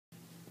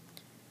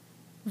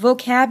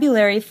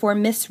Vocabulary for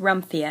Miss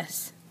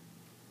Rumphius.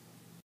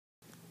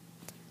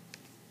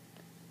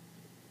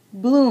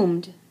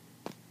 Bloomed.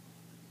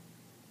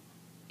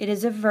 It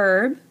is a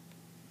verb.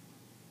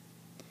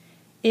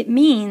 It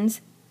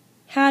means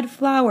had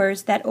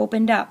flowers that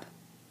opened up,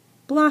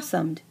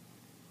 blossomed.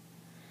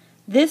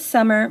 This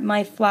summer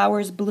my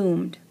flowers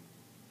bloomed.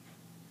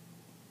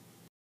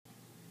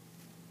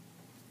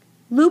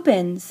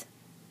 Lupins.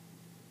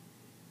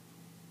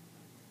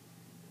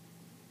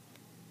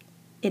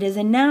 It is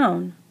a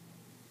noun.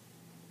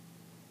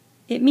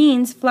 It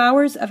means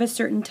flowers of a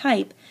certain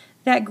type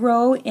that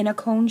grow in a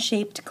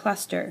cone-shaped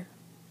cluster.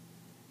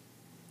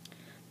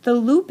 The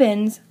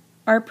lupins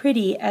are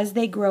pretty as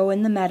they grow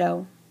in the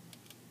meadow.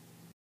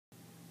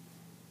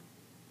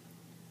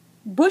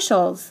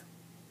 Bushels.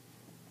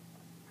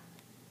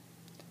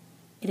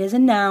 It is a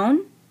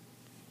noun.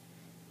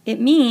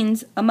 It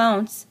means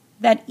amounts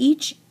that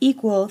each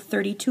equal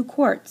 32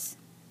 quarts.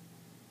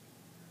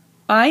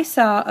 I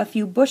saw a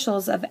few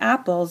bushels of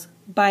apples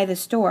by the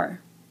store.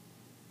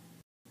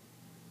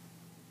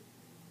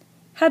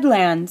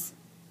 Headlands.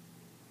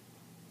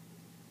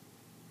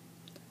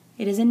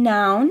 It is a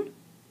noun,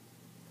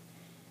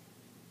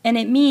 and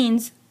it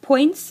means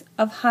points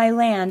of high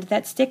land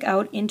that stick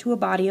out into a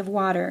body of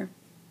water.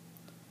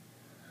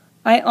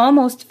 I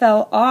almost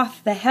fell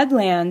off the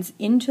headlands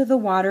into the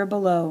water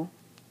below.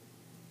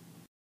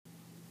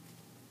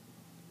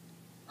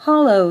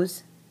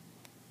 Hollows.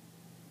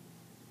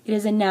 It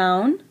is a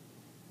noun,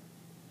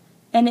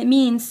 and it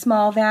means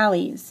small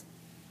valleys.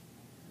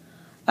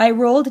 I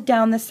rolled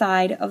down the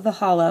side of the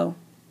hollow.